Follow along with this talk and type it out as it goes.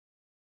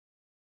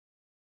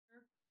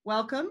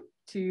Welcome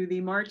to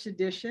the March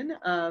edition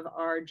of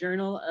our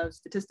Journal of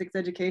Statistics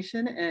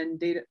Education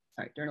and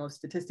Journal of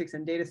Statistics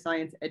and Data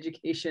Science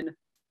Education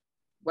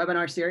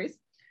webinar series.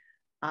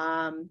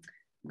 I'm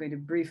going to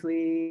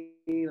briefly,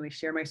 let me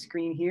share my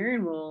screen here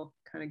and we'll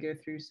kind of go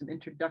through some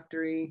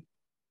introductory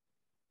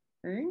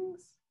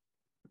things.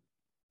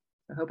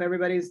 I hope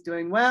everybody's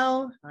doing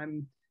well.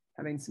 I'm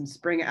having some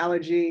spring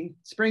allergy.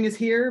 Spring is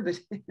here, but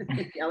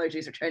the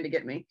allergies are trying to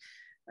get me.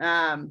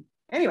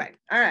 Anyway,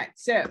 all right,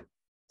 so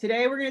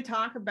today we're going to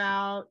talk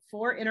about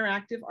 4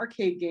 interactive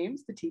arcade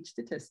games to teach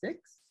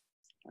statistics.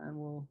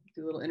 We'll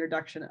do a little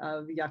introduction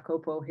of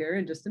Jacopo here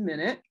in just a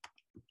minute.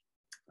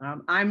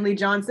 I'm Lee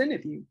Johnson,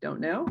 if you don't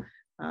know,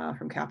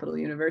 from Capital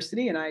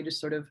University, and I just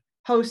sort of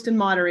host and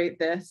moderate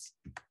this.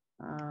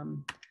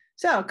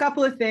 So a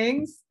couple of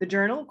things. The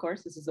journal, of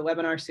course, this is a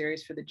webinar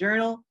series for the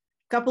journal.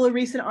 A couple of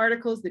recent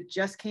articles that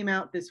just came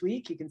out this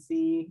week. You can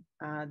see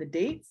the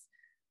dates.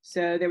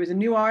 So there was a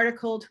new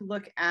article to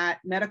look at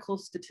medical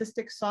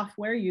statistics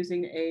software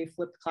using a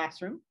flipped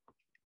classroom.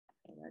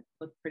 That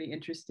looked pretty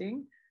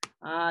interesting.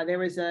 There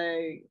was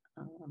the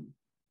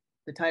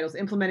title's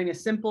Implementing a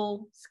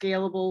Simple,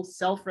 Scalable,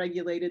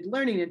 Self-Regulated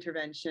Learning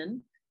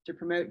Intervention to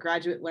Promote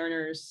Graduate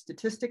Learners'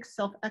 Statistics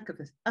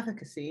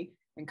Self-Efficacy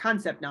and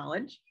Concept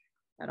Knowledge.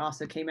 That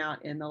also came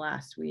out in the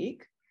last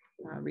week,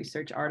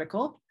 research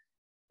article.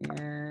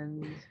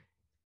 And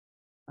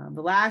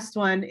the last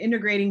one,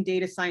 Integrating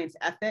Data Science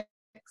Ethics.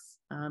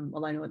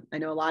 Well, I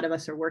know a lot of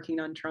us are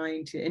working on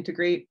trying to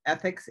integrate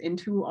ethics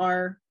into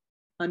our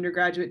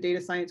undergraduate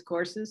data science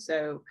courses.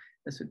 So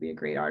this would be a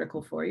great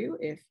article for you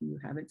if you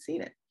haven't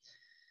seen it.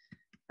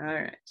 All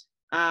right.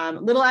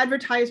 Little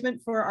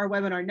advertisement for our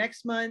webinar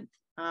next month,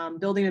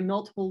 building a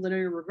multiple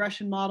linear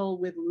regression model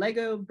with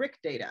Lego brick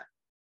data.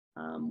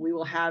 We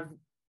will have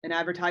an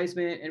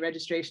advertisement and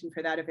registration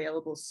for that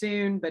available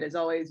soon, but as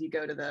always, you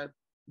go to the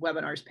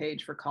webinars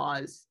page for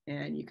cause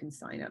and you can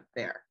sign up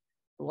there.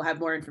 We'll have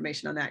more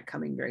information on that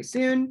coming very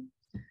soon.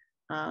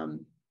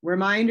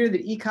 Reminder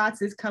that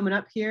ECOTS is coming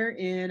up here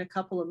in a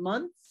couple of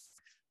months.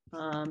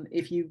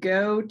 If you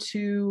go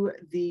to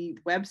the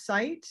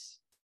website,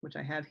 which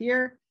I have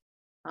here,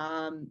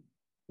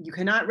 you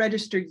cannot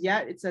register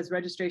yet. It says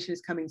registration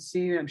is coming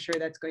soon. I'm sure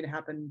that's going to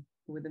happen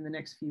within the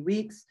next few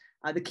weeks.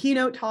 The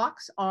keynote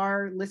talks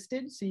are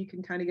listed, so you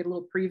can kind of get a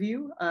little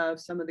preview of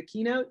some of the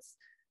keynotes.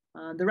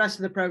 The rest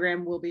of the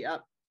program will be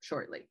up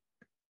shortly.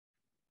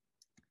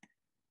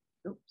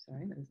 Oh,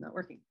 sorry, that is not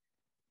working.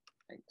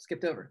 I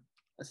skipped over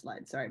a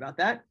slide, sorry about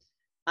that.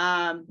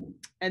 And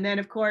then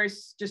of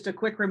course, just a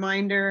quick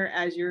reminder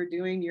as you're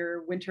doing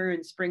your winter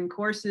and spring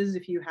courses,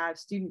 if you have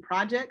student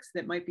projects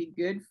that might be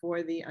good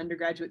for the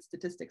undergraduate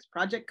statistics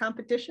project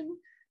competition,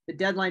 the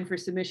deadline for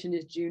submission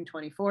is June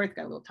 24th,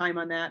 got a little time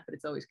on that, but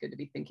it's always good to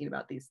be thinking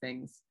about these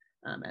things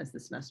as the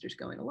semester's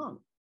going along.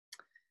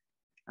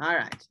 All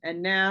right,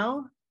 and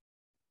now,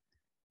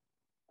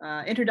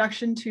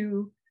 introduction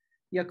to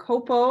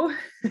Jacopo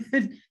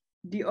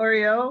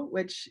Iorio,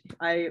 which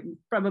I'm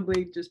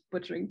probably just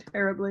butchering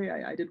terribly.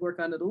 I did work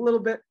on it a little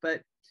bit,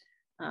 but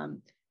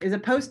is a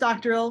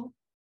postdoctoral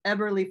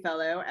Eberly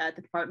Fellow at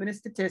the Department of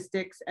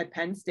Statistics at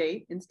Penn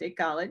State in State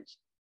College.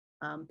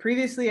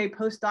 Previously a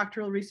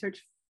postdoctoral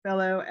research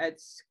fellow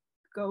at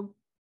Scope.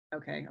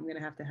 Okay, I'm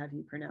gonna have to have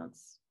you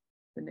pronounce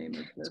the name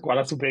of the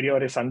Scuola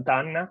Superiore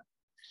Sant'Anna.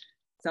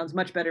 Sounds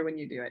much better when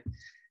you do it.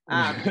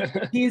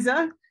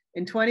 Pisa.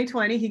 In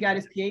 2020, he got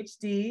his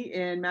PhD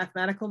in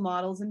mathematical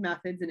models and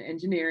methods in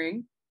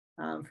engineering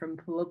from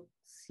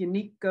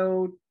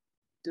Politecnico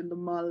di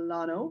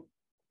Milano.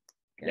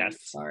 Yes.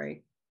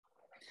 Sorry.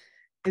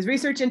 His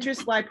research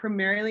interests lie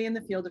primarily in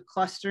the field of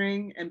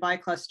clustering and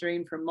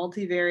biclustering for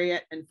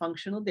multivariate and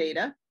functional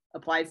data,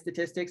 applied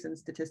statistics, and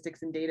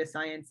statistics and data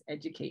science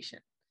education.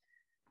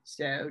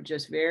 So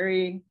just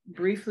very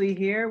briefly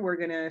here, we're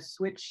going to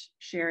switch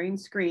sharing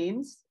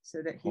screens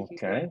so that he can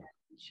go ahead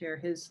and share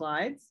his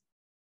slides.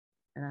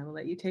 And I will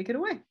let you take it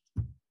away.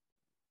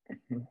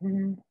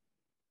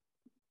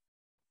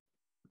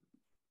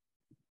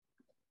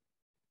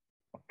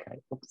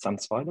 Okay, oops, some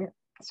spoiler.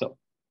 So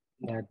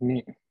let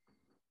me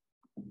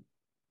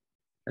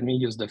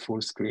use the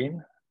full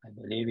screen. I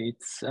believe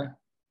it's.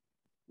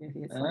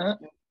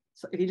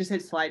 If you just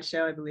hit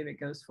slideshow, I believe it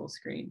goes full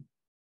screen.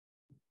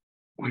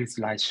 What is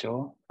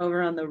slideshow?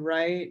 Over on the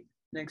right,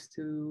 next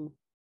to.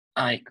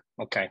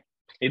 Okay,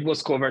 it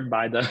was covered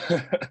by the.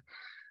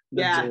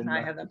 Yeah, Zoom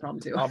I have that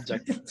problem too.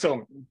 Object.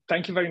 So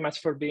thank you very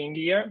much for being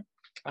here.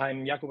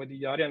 I'm Jacopo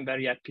Iorio. I'm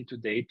very happy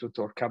today to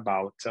talk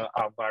about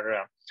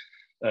our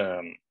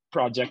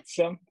projects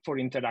for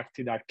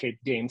interactive arcade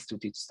games to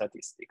teach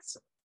statistics.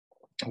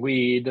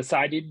 We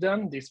decided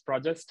this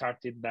project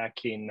started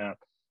back in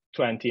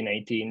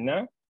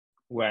 2018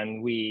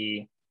 when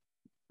we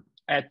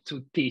had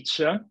to teach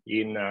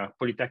in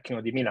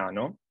Politecnico di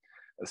Milano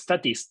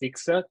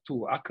statistics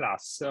to a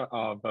class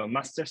of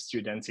master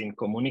students in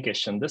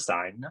communication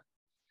design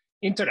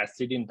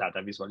interested in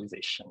data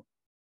visualization.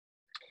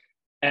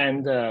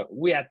 And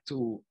we had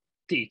to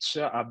teach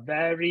a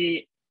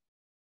very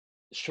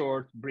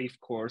short, brief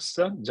course,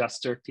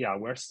 just 30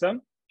 hours,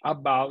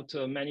 about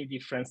many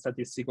different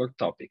statistical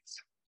topics,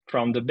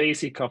 from the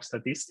basic of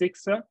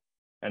statistics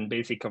and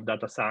basic of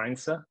data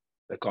science,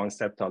 the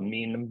concept of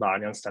mean,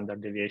 variance,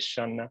 standard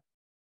deviation,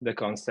 the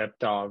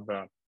concept of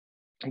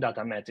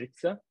data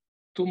metrics,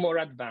 to more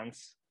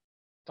advanced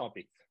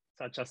topics,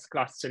 such as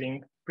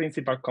clustering,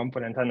 principal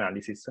component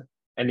analysis,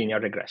 and linear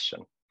regression.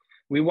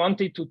 We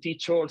wanted to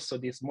teach also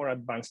this more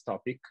advanced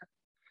topic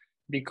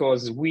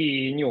because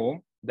we knew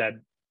that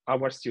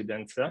our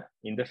students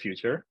in the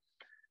future,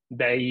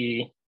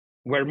 they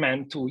were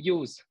meant to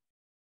use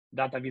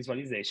data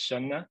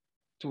visualization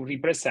to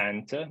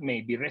represent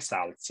maybe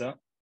results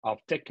of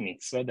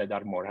techniques that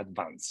are more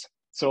advanced.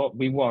 So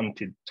we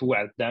wanted to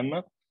help them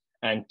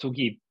and to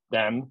give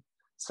them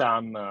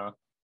some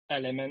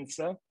elements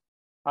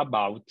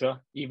about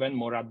even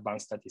more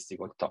advanced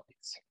statistical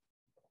topics.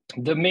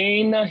 The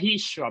main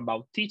issue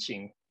about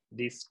teaching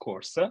this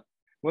course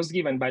was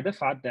given by the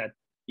fact that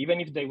even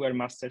if they were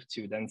master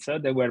students,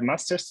 they were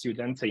master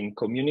students in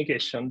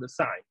communication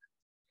design.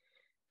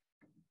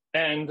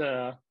 And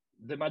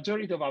the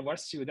majority of our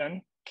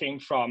students came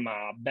from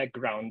a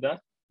background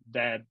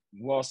that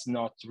was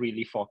not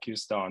really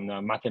focused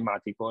on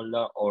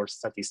mathematical or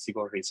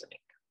statistical reasoning.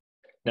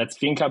 Let's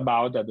think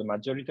about that the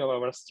majority of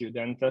our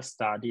students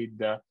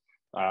studied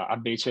a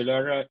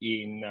bachelor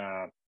in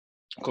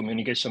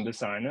communication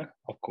design,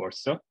 of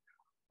course,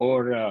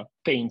 or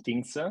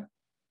paintings,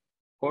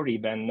 or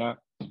even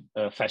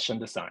fashion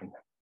design.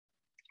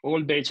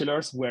 All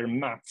bachelors where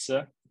maths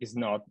is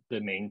not the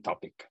main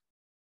topic.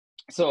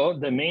 So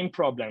the main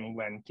problem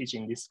when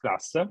teaching this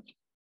class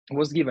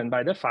was given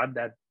by the fact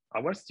that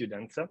our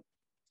students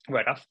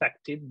were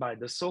affected by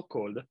the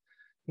so-called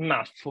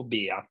math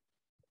phobia.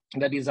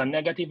 That is a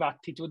negative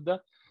attitude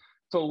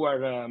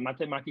toward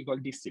mathematical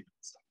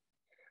disciplines.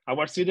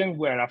 Our students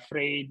were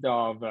afraid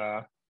of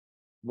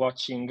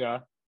watching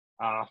a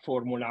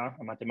formula,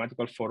 a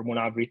mathematical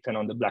formula written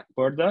on the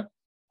blackboard,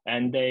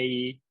 and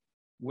they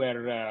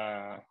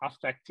were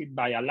affected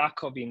by a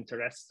lack of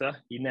interest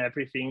in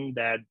everything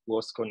that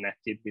was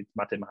connected with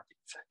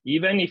mathematics,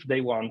 even if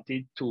they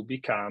wanted to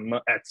become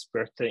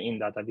expert in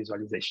data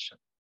visualization.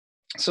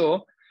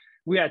 So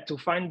we had to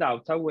find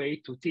out a way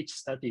to teach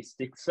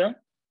statistics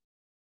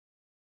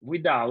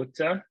without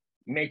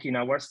making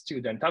our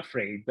students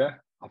afraid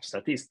of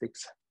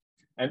statistics.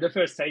 And the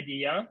first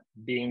idea,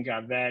 being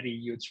a very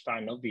huge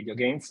fan of video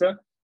games,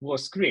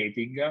 was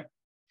creating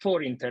 4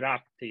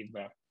 interactive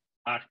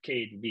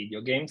arcade video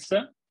games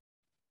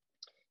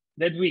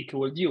that we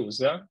could use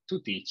to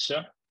teach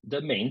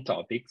the main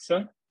topics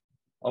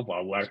of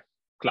our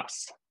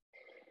class.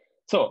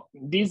 So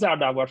these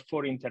are our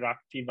 4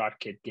 interactive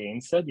arcade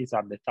games. These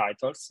are the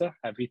titles.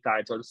 Every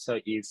title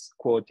is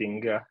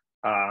quoting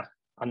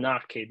an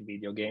arcade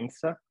video games,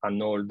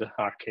 an old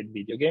arcade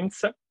video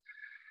games.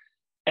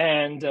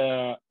 And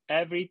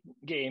every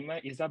game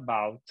is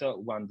about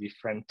one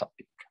different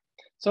topic.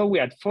 So we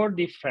had 4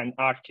 different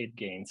arcade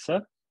games,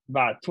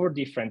 but 4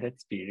 different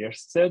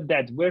experiences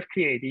that were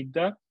created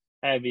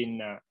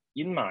having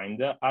in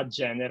mind a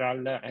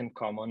general and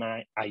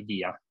common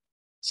idea.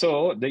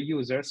 So the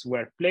users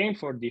were playing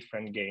 4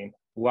 different games,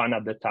 one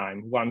at a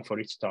time, one for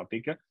each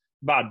topic,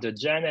 but the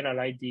general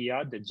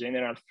idea, the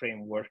general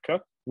framework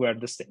were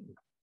the same.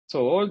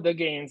 So all the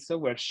games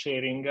were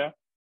sharing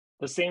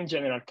the same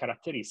general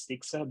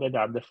characteristics that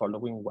are the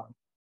following one.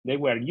 They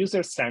were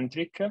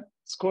user-centric,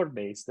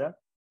 score-based,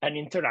 and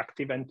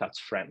interactive and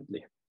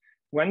touch-friendly.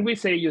 When we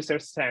say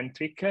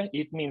user-centric,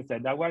 it means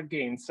that our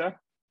games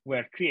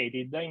were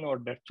created in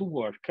order to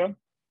work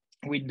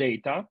with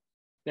data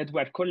that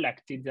were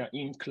collected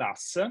in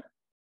class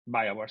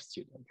by our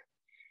students.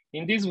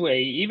 In this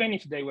way, even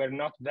if they were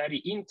not very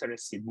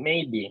interested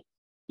maybe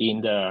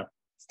in the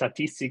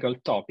statistical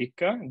topic,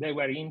 they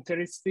were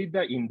interested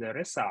in the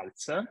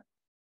results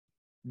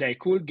they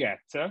could get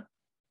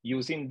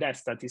using that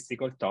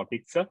statistical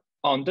topics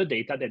on the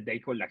data that they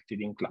collected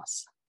in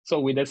class.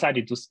 So we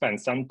decided to spend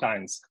some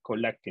time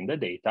collecting the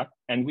data,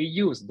 and we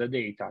used the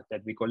data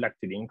that we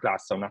collected in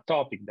class on a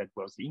topic that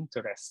was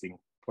interesting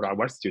for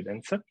our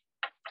students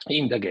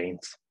in the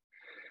games.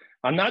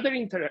 Another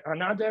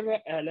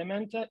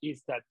element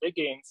is that the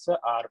games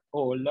are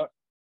all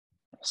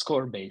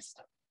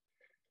score-based.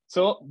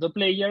 So the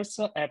players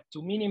have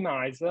to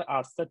minimize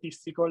a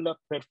statistical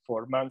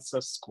performance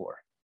score.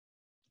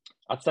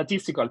 A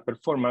statistical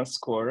performance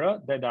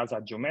score that has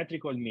a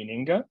geometrical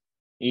meaning,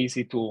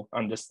 easy to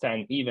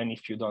understand even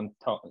if you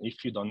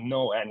don't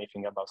know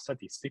anything about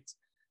statistics,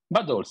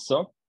 but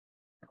also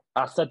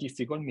a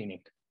statistical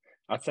meaning.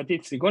 A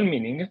statistical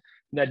meaning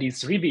that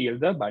is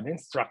revealed by the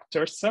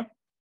instructors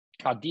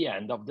at the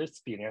end of the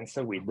experience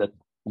with the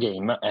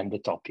game and the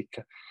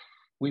topic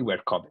we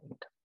were covering.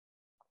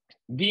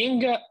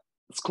 Being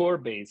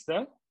score-based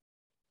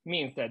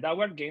means that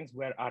our games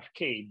were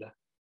arcade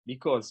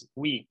because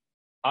we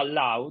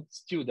allowed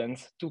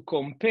students to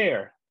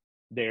compare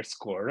their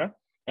score,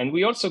 and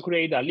we also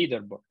create a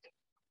leaderboard.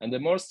 And the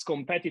most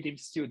competitive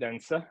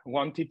students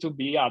wanted to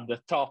be at the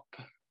top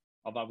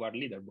of our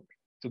leaderboard.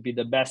 to be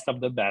the best of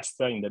the best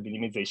in the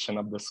minimization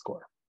of the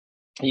score,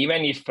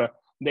 even if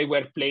they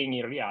were playing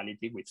in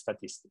reality with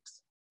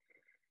statistics.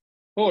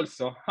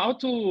 Also, how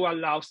to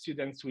allow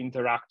students to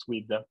interact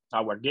with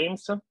our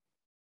games.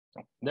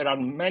 There are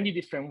many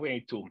different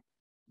ways to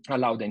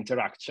allow the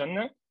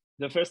interaction.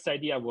 The first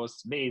idea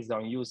was based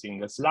on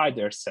using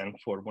sliders and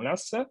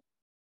formulas.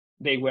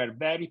 They were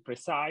very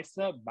precise,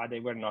 but they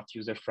were not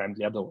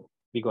user-friendly at all,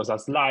 because a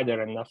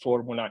slider and a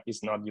formula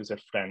is not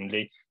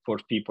user-friendly for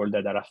people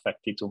that are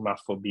affected to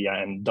math phobia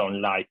and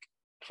don't like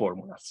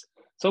formulas.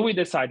 So we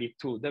decided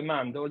to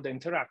demand all the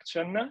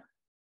interaction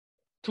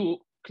to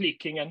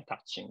clicking and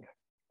touching.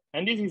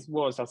 And this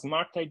was a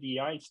smart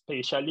idea,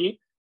 especially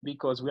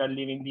because we are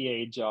living the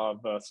age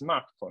of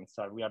smartphones,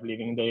 we are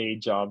living the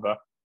age of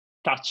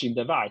touching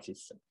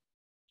devices.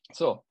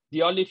 So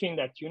the only thing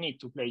that you need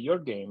to play your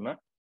game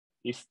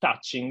is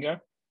touching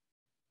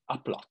a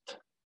plot,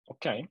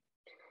 okay?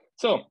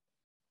 So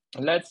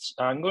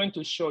I'm going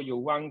to show you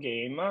one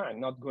game. I'm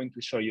not going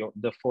to show you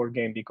the 4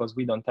 games because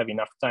we don't have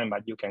enough time,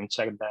 but you can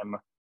check them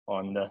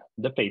on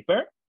the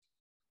paper.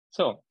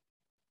 So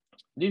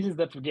this is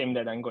the game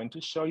that I'm going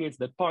to show you. It's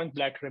the Point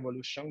Blank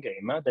Revolution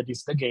game. That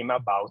is the game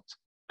about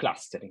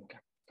clustering.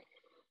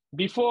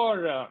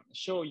 Before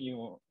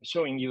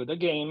showing you the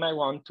game, I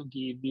want to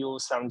give you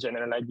some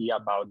general idea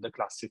about the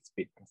class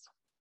experience.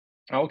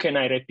 How can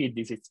I repeat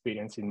this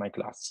experience in my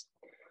class?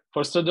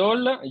 First of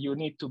all, you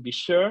need to be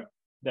sure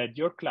that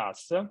your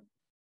class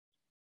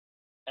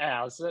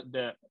has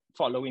the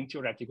following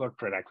theoretical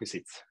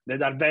prerequisites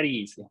that are very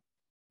easy.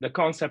 The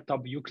concept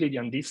of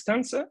Euclidean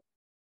distance,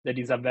 that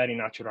is a very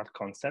natural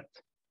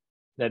concept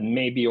that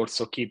maybe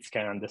also kids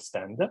can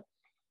understand,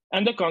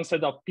 and the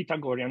concept of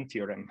Pythagorean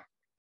theorem.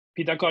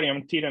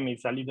 Pythagorean theorem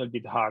is a little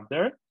bit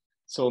harder,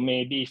 so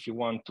maybe if you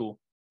want to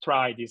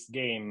try this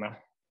game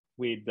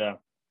with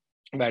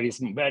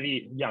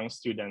very young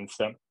students,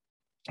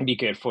 be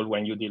careful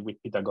when you deal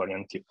with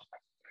Pythagorean theorem.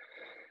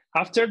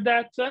 After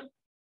that,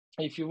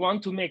 if you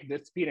want to make the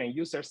experience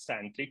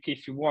user-centric,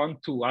 if you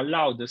want to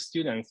allow the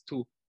students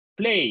to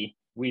play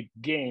with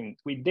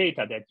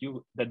data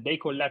that they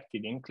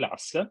collected in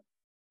class,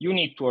 you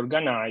need to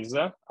organize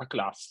a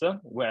class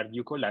where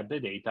you collect the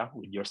data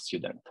with your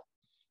student.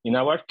 In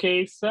our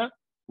case,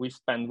 we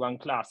spend one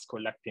class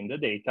collecting the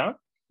data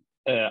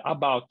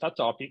about a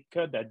topic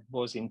that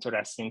was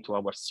interesting to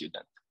our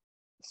student.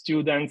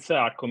 Students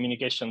are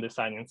communication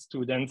design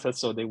students,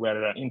 so they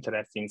were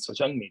interested in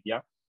social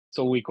media.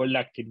 So we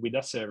collected with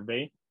a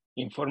survey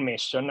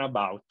information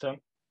about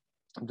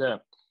the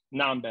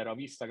number of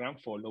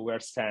Instagram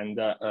followers and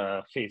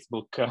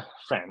Facebook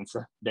friends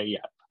they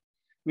have.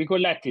 We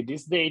collected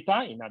this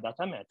data in a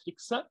data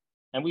matrix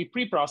and we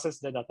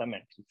pre-processed the data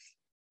matrix.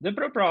 The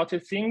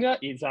pre-processing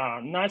is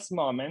a nice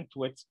moment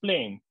to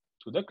explain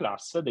to the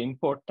class the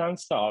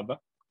importance of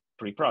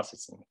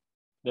pre-processing.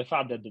 The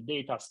fact that the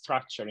data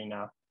structure in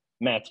a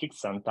matrix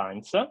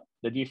sometimes,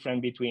 the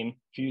difference between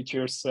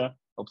features,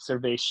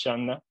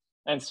 observation,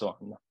 and so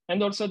on.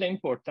 And also the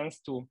importance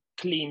to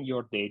clean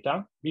your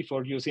data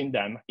before using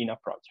them in a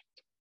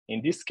project.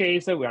 In this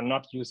case, we are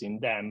not using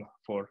them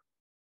for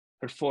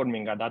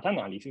performing a data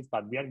analysis,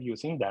 but we are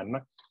using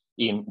them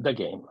in the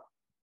game.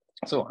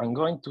 So I'm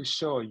going to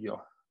show you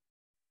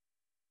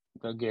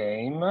the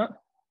game. I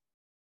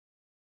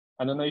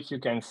don't know if you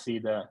can see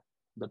the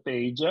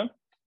page.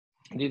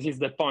 This is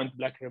the Point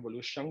Blank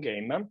Revolution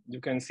game. You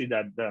can see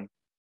that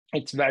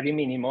it's very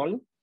minimal.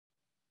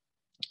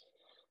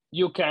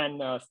 You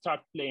can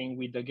start playing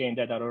with the game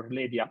that are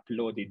already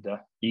uploaded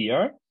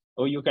here,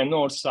 or you can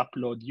also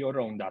upload your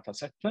own data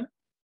set.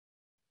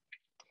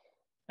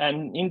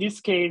 And in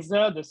this case,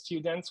 the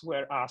students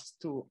were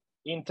asked to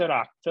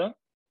interact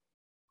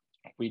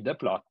with the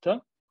plot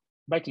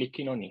by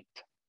clicking on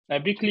it.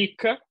 Every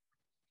click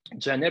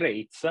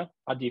generates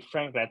a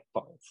different red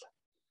points.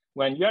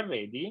 When you are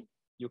ready,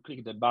 you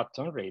click the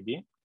button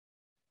ready,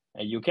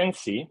 and you can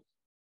see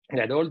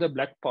that all the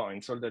black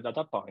points, all the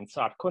data points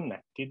are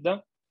connected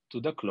to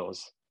the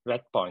close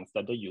red points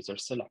that the user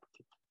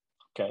selected,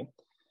 okay?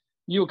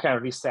 You can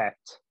reset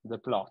the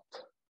plot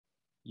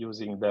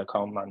using the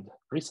command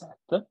reset.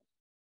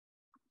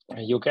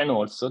 And you can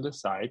also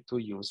decide to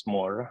use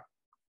more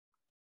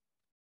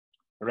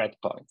red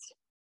points,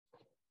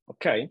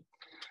 okay?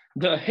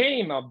 The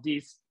aim of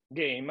this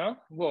game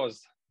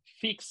was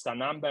fix a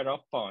number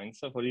of points,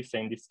 for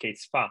instance, in this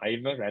case, 5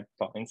 red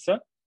points,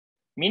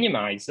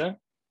 minimize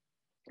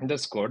the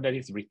score that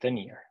is written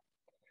here.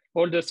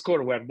 All the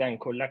scores were then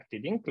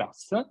collected in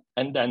class,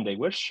 and then they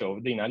were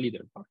showed in a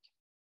leaderboard.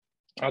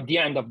 At the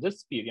end of the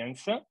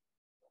experience,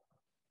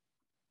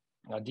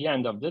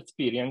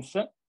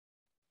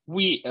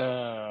 we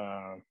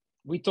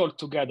talk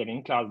together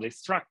in class, the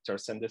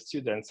instructors and the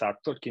students are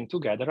talking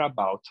together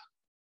about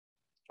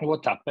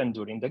what happened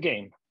during the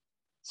game.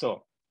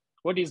 So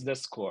what is the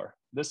score?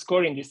 The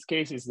score in this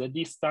case is the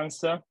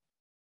distance,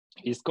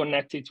 is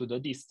connected to the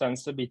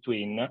distance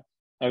between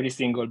every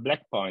single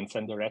black points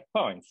and the red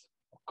points,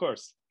 of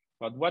course.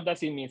 But what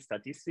does it mean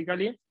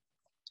statistically?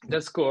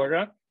 The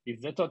score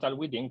is the total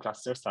within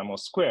cluster sum of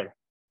square.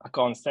 a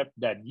concept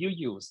that you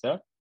use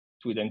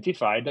to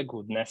identify the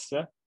goodness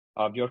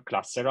of your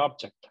cluster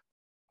object,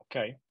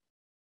 okay?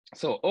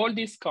 So all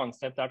these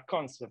concepts are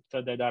concepts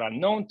that are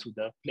unknown to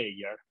the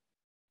player,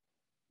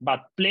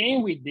 but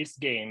playing with this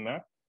game,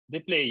 the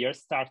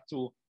players start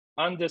to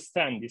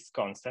understand this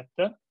concept,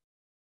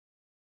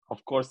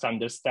 of course,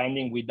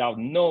 understanding without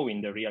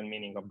knowing the real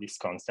meaning of this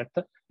concept,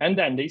 and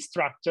then the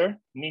instructor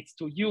needs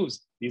to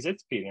use this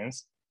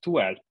experience to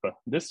help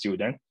the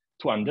student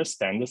to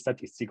understand the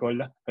statistical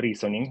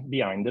reasoning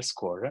behind the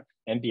score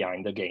and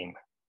behind the game.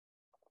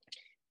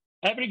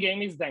 Every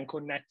game is then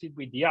connected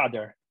with the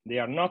other. They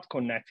are not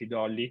connected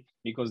only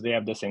because they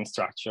have the same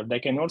structure. They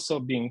can also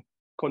be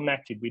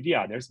connected with the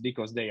others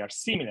because they are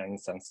similar in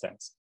some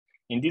sense.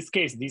 In this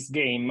case, this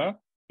game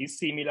is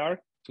similar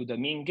to the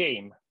mean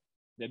game.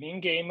 The mean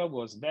game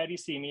was very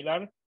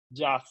similar,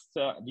 just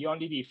the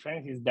only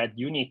difference is that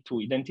you need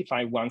to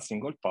identify one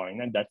single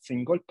point, and that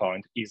single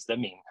point is the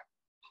mean,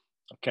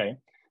 okay?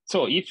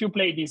 So if you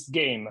play this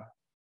game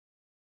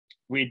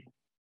with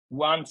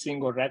one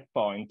single red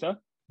point,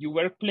 you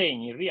were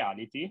playing in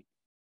reality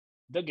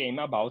the game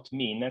about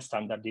mean and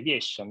standard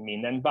deviation,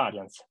 mean and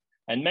variance.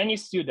 And many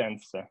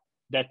students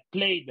that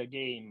play the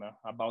game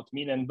about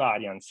mean and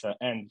variance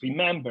and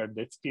remember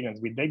the experience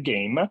with the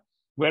game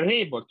were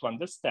able to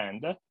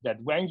understand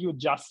that when you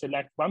just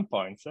select 1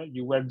 point,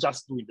 you were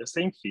just doing the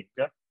same thing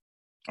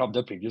of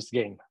the previous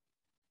game,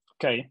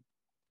 okay?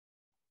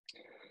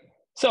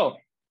 So,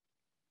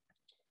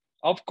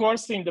 of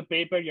course, in the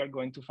paper, you're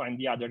going to find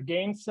the other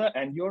games,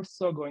 and you're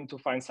also going to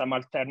find some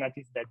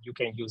alternatives that you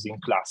can use in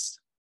class.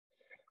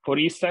 For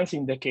instance,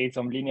 in the case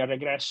of linear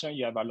regression,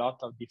 you have a lot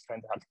of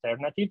different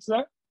alternatives,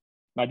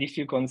 but if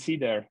you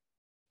consider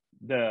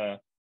the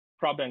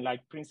problem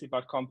like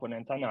principal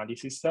component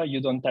analysis, you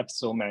don't have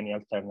so many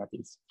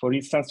alternatives. For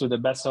instance, to the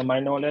best of my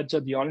knowledge,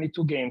 the only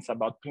 2 games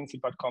about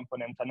principal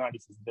component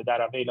analysis that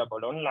are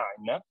available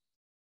online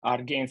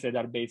are games that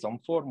are based on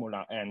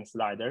formula and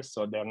sliders,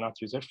 so they're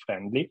not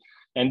user-friendly,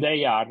 and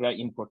they are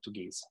in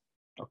Portuguese,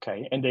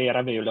 okay? And they are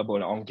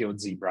available on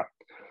GeoZebra.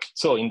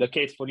 So in the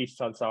case, for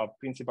instance, of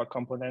principal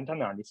component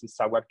analysis,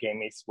 our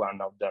game is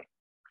one of the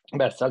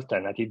best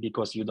alternatives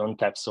because you don't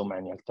have so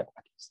many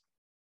alternatives.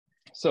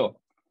 So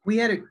we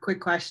had a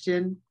quick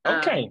question.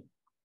 Okay.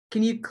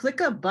 Can you click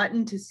a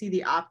button to see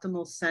the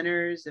optimal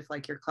centers if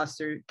like your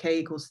cluster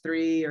K =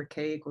 3 or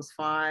K =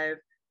 5?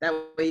 That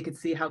way you could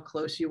see how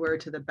close you were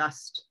to the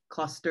best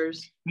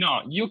clusters?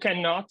 No, you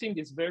cannot in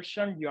this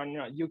version.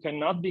 You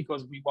cannot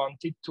because we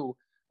wanted to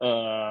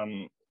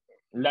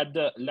let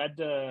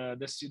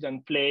the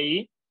student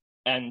play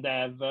and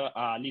have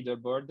a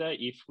leaderboard.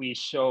 If we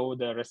show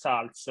the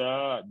results,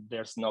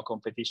 there's no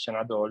competition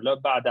at all.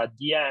 But at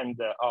the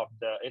end of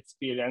the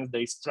experience, the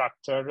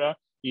instructor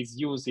is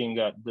using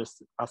a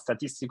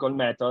statistical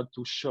method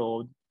to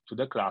show to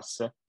the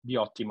class the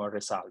optimal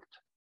result.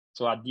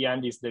 So at the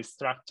end, it's the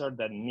instructor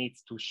that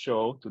needs to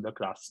show to the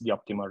class the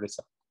optimal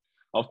result.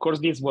 Of course,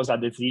 this was a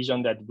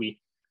decision that we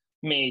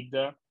made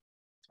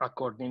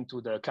according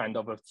to the kind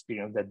of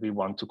experience that we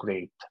want to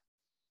create.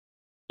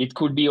 It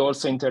could be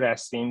also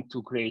interesting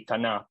to create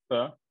an app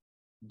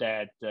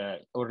that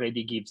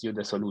already gives you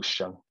the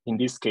solution. In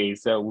this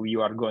case, we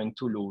are going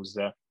to lose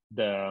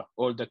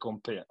all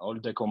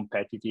the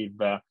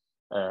competitive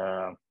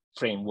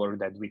framework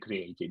that we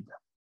created.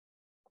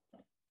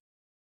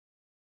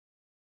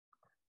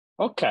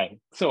 Okay,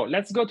 so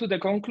let's go to the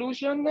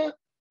conclusion.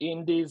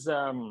 In this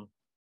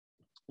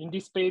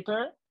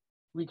paper,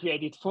 we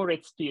created 4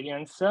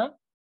 experiences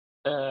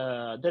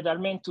that are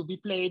meant to be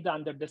played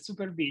under the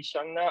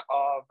supervision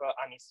of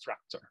an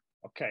instructor,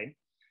 okay?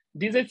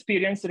 This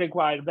experience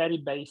requires very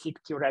basic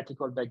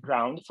theoretical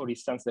background, for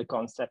instance, the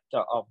concept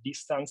of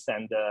distance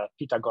and the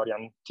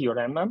Pythagorean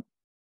theorem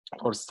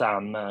for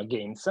some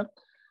games.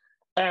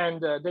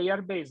 And they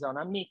are based on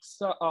a mix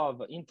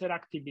of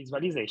interactive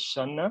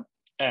visualization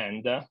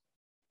and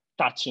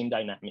touching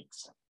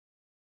dynamics.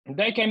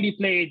 They can be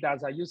played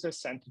as a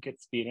user-centric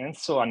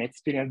experience, so an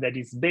experience that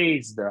is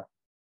based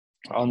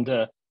on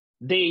the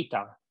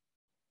data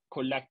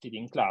collected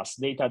in class,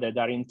 data that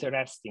are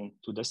interesting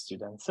to the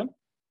students.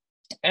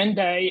 And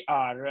they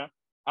are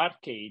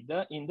arcade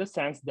in the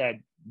sense that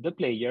the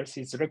players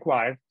is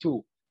required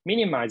to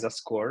minimize a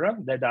score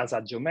that has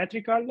a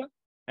geometrical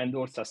and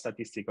also a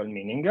statistical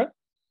meaning.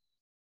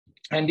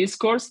 And these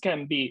scores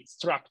can be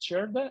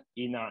structured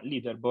in a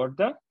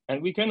leaderboard,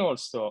 and we can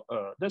also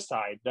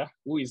decide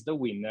who is the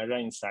winner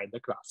inside the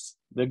class,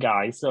 the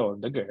guys or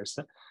the girls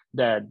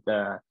that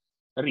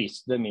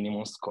reach the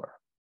minimum score.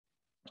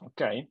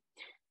 Okay,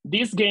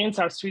 these games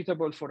are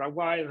suitable for a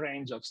wide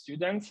range of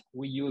students.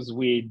 We use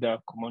with the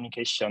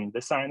communication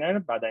designer,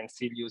 but I'm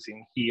still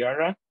using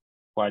here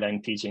while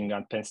I'm teaching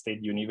at Penn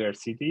State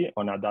University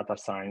on a data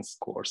science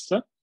course.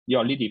 The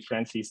only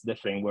difference is the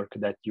framework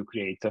that you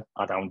create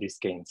around these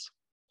games.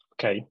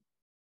 Okay.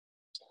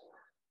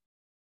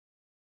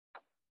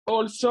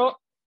 Also,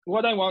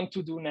 what I want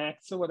to do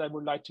next, what I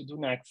would like to do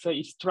next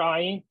is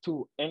trying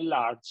to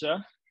enlarge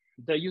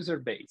the user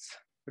base,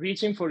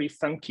 reaching for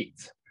instance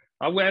kids.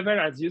 However,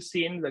 as you've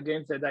seen, the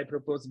games that I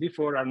proposed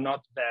before are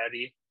not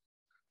very,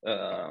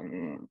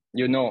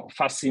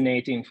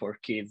 fascinating for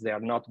kids. They are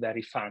not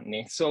very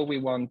funny. So we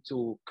want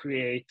to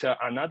create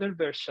another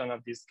version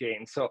of this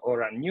game,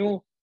 or a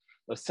new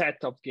set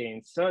of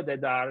games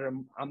that are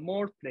a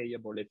more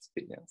playable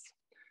experience.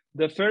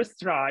 The first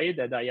try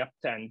that I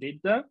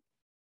attended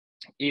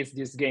is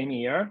this game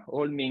here,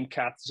 All Mean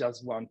Cats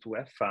Just Want to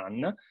Have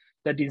Fun.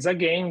 That is a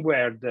game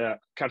where the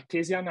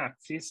Cartesian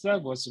axis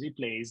was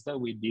replaced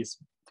with this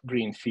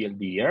green field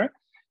here,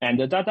 and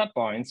the data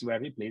points were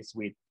replaced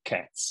with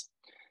cats.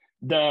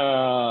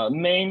 The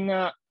main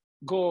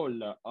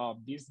goal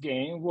of this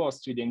game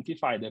was to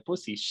identify the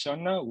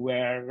position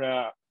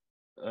where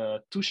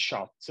to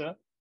shot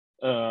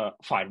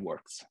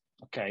fireworks,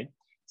 okay?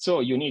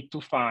 So you need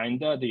to find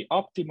the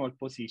optimal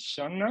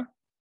position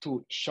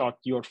to shot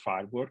your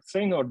fireworks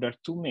in order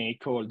to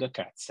make all the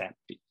cats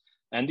happy.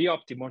 And the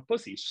optimal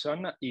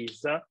position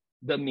is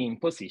the mean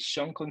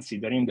position,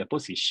 considering the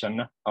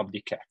position of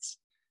the cats.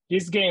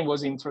 This game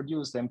was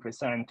introduced and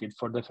presented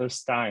for the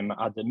first time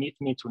at the Meet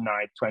Me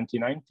Tonight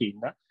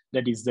 2019,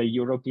 that is the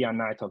European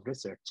Night of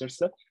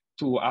Researchers,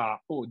 to an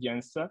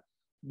audience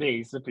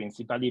based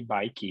principally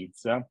by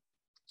kids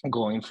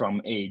going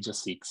from age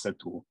 6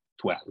 to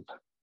 12,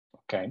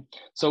 okay?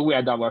 So we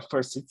had our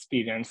first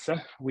experience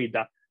with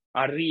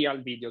a real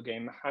video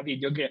game,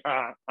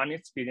 an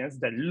experience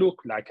that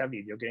looked like a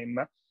video game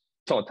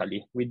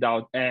totally,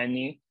 without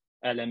any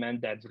element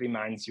that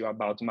reminds you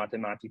about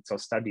mathematics or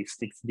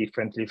statistics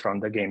differently from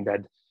the game that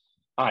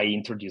I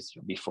introduced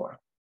you before.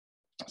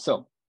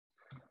 So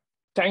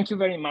thank you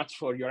very much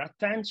for your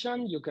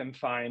attention. You can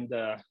find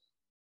the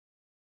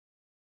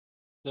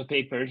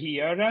paper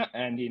here,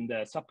 and in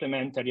the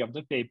supplementary of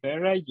the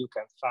paper, you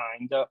can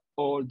find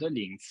all the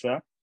links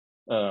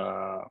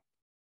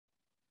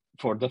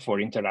for the 4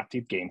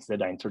 interactive games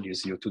that I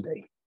introduced you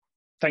today.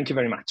 Thank you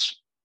very much.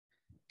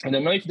 I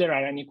don't know if there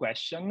are any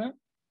questions.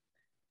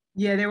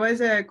 Yeah, there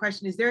was a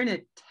question. Is there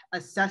an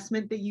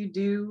assessment that you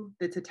do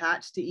that's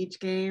attached to each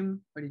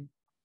game?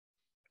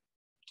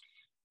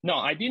 No,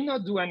 I did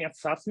not do any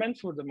assessment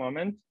for the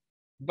moment,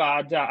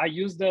 but I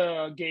used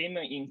the game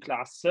in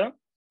class.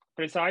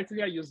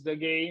 Precisely, I used the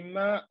game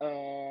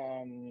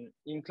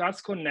in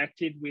class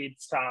connected with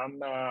some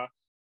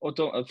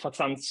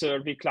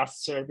survey,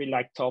 class survey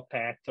like Top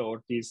Hat,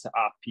 or this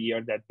app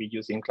here that we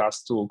use in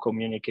class to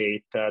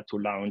communicate, to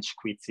launch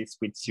quizzes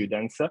with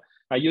students.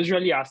 I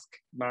usually ask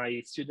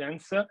my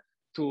students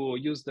to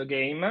use the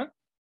game,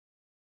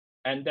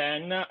 and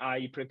then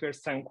I prepare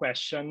some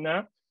question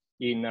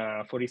in,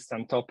 for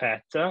instance, Top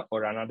Hat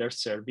or another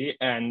survey,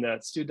 and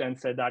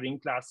students that are in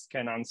class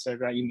can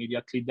answer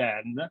immediately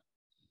then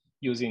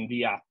using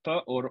the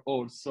app, or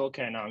also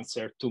can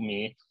answer to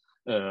me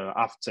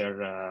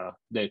after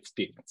the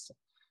experience.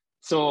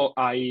 So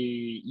I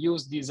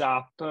use this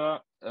app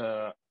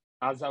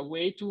as a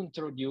way to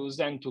introduce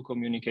and to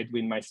communicate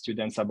with my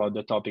students about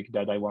the topic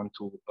that I want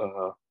to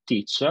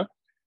teach.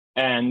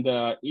 And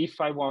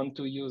if I want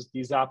to use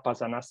this app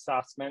as an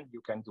assessment,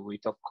 you can do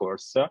it, of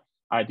course.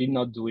 I did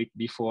not do it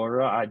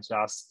before. I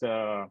just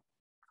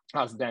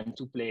asked them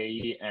to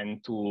play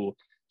and to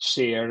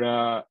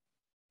share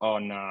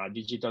on a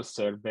digital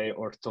survey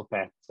or Top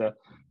Hat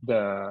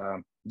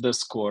the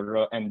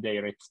score and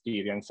their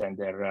experience and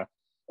their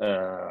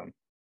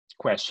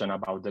question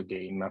about the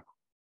game.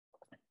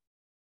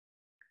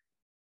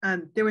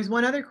 There was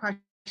one other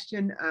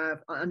question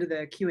under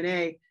the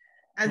Q&A.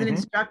 As an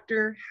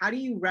instructor, how do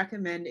you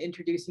recommend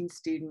introducing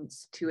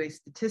students to a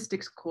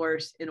statistics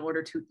course in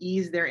order to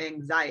ease their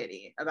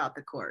anxiety about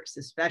the course,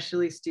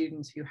 especially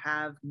students who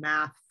have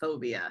math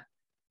phobia?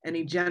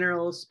 Any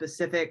general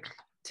specific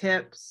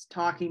tips,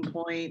 talking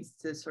points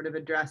to sort of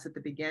address at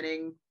the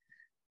beginning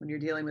when you're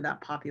dealing with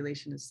that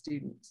population of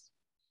students?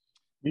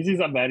 This is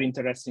a very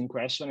interesting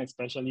question,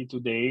 especially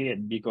today,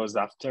 because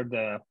after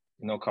the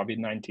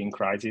COVID-19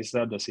 crisis,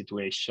 the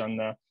situation,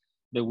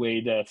 the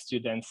way the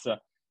students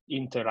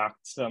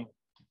interact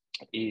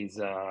is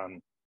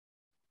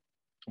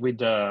with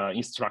the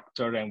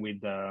instructor and with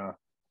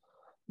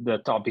the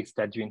topics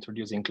that you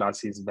introduce in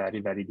class is very,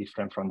 very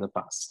different from the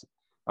past.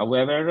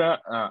 However,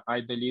 I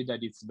believe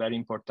that it's very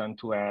important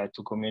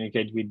to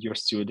communicate with your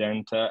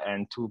student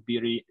and to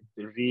be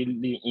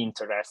really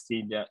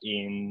interested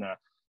in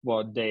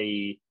what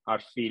they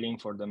are feeling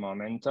for the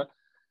moment.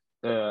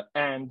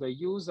 And the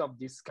use of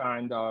this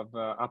kind of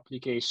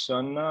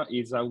application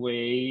is a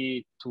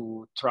way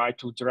to try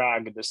to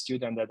drag the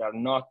students that are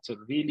not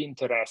really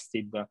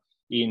interested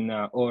in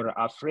or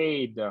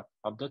afraid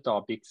of the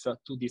topics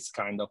to this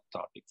kind of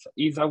topics.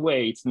 It's a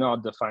way, it's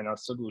not the final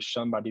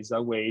solution, but it's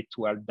a way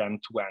to help them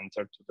to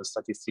enter to the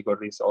statistical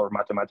or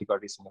mathematical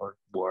reasoning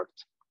world.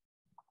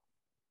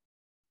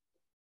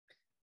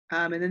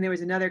 And then there was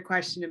another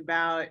question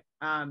about,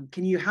 how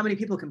many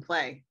people can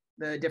play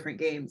the different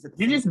games?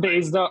 This is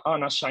based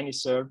on a Shiny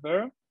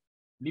server.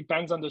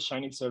 Depends on the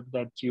Shiny server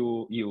that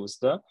you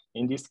used.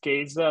 In this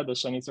case, the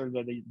Shiny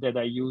server that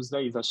I used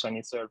is a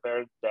Shiny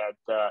server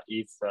that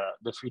is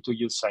the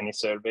free-to-use Shiny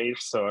server.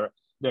 So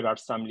there are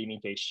some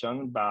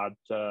limitations, but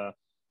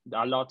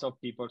a lot of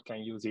people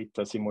can use it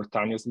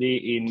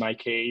simultaneously. In my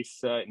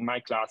case, my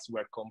class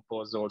were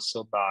composed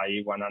also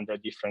by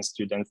 100 different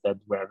students that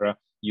were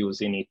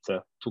using it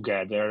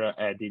together.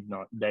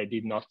 They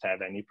did not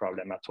have any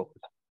problem at all.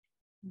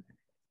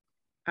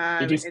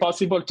 It is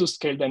possible to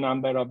scale the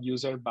number of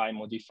users by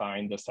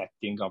modifying the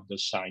setting of the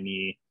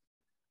Shiny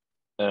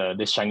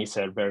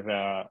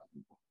server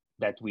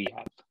that we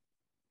have.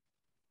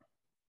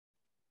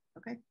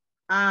 Okay.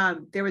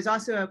 There was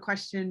also a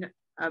question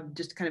of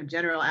just kind of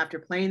general, after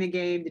playing the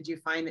game, did you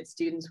find that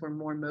students were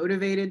more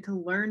motivated to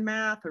learn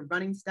math or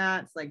running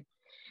stats? Like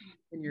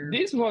in your...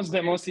 This was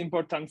the most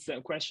important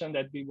question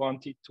that we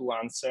wanted to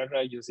answer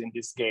using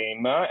this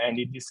game. And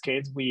in this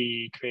case,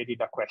 we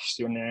created a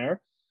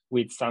questionnaire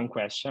with some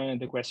questions,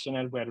 and the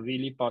questionnaire were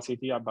really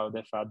positive about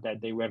the fact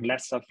that they were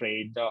less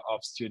afraid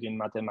of studying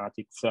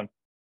mathematics,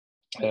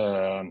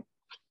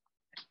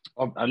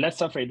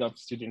 less afraid of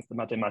students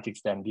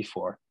mathematics than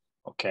before.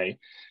 Okay,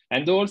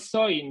 and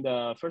also in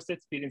the first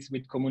experience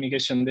with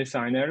communication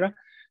designer,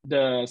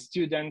 the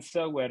students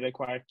were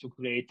required to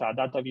create a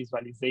data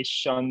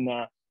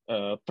visualization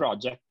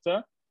project,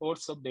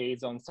 also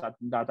based on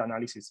data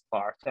analysis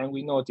part. And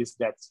we noticed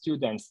that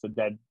students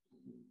that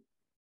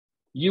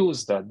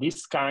used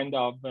this kind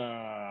of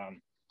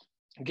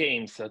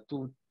games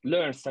to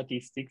learn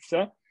statistics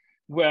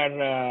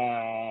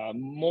were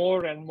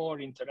more and more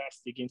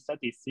interested in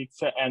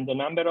statistics, and the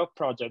number of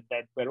projects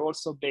that were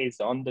also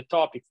based on the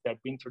topics that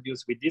we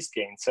introduced with these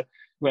games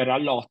were a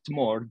lot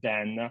more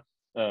than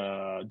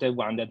the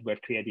one that were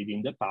created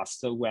in the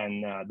past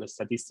when the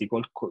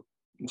statistical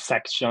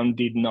section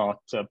did not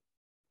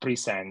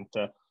present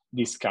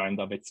this kind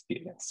of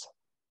experience.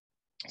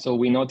 So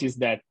we noticed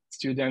that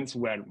students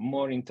were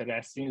more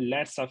interested,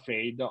 less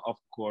afraid. Of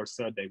course,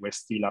 they were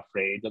still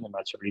afraid, the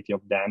majority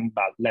of them,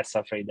 but less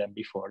afraid than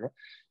before.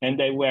 And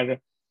they were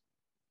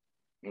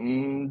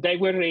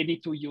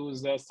ready to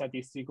use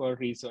statistical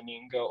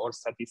reasoning or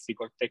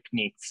statistical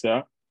techniques,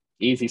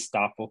 easy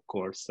stuff, of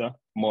course,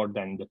 more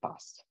than the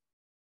past.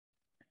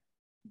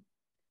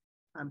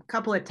 A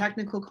couple of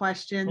technical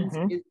questions.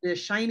 Mm-hmm. Is the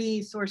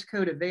Shiny source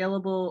code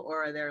available,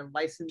 or are there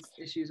license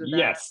issues with that?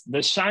 Yes,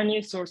 the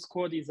Shiny source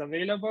code is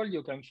available.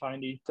 You can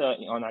find it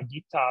on a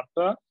GitHub,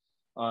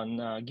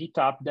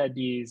 that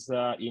is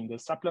in the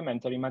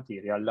supplementary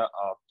material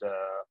of the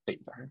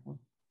paper.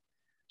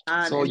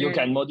 So you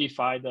can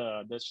modify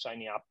the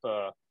Shiny app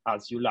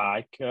as you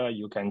like.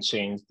 You can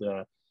change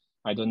the,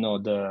 I don't know,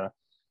 the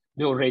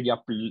already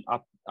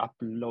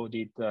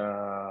uploaded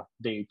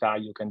data.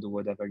 You can do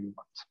whatever you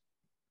want.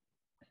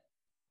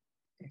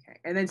 Okay,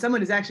 and then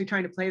someone is actually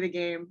trying to play the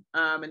game,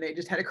 and they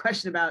just had a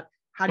question about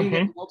how do you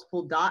get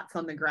multiple dots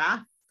on the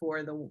graph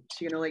for the, so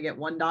you can only get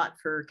one dot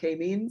for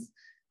k-means.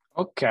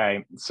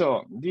 Okay,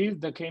 so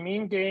the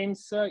k-mean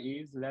games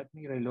is, let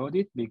me reload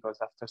it because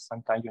after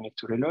some time you need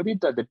to reload it.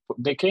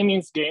 The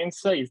k-means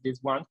games is this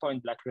one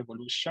point blank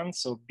revolution.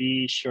 So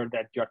be sure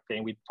that you are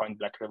playing with point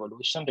blank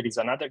revolution. There is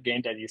another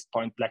game that is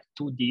point blank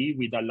 2D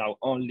with allow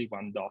only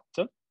one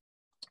dot.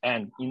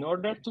 And in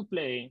order to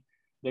play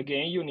the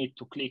game, you need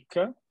to click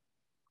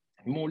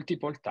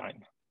multiple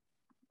time.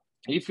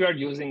 If you are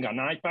using an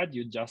iPad,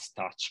 you just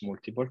touch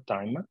multiple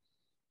time.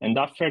 And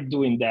after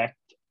doing that,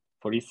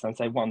 for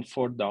instance, I want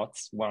 4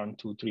 dots, 1,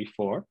 2, 3,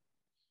 4.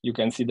 You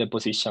can see the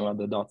position of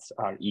the dots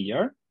are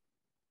here.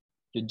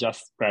 You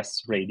just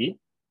press ready.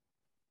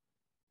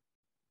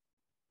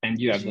 And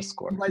you have the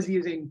score. She was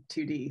using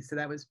 2D, so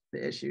that was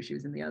the issue. She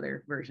was in the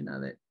other version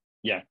of it.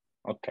 Yeah,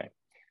 okay.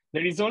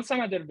 There is also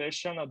another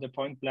version of the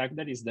point blank,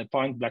 that is the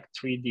point blank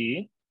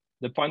 3D.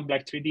 The point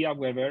blank 3D,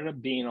 however,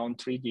 being on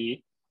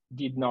 3D,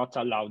 did not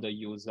allow the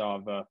use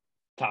of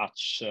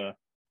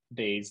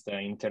touch-based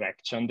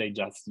interaction. They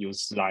just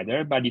use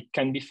slider, but it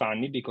can be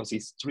funny because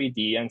it's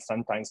 3D, and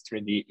sometimes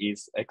 3D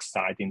is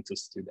exciting to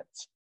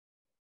students.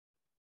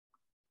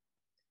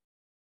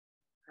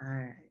 All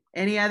right.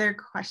 Any other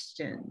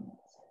questions?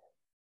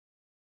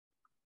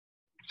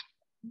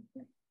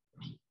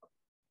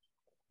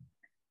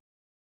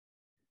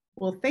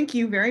 Well, thank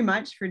you very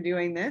much for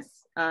doing this.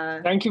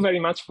 Thank you very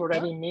much for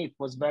having me. It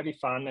was very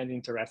fun and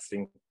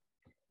interesting.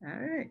 All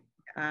right.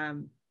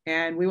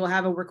 And we will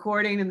have a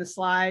recording and the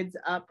slides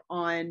up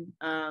on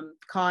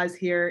Cause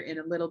here in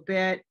a little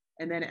bit.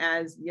 And then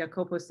as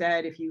Jacopo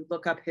said, if you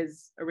look up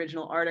his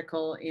original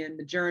article in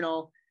the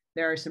journal,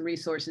 there are some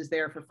resources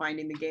there for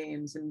finding the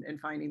games and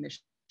finding the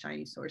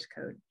Shiny source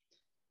code.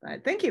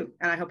 But thank you.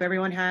 And I hope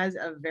everyone has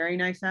a very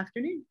nice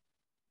afternoon.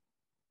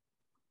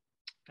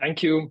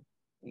 Thank you.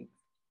 Thanks.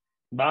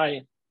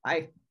 Bye.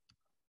 Bye.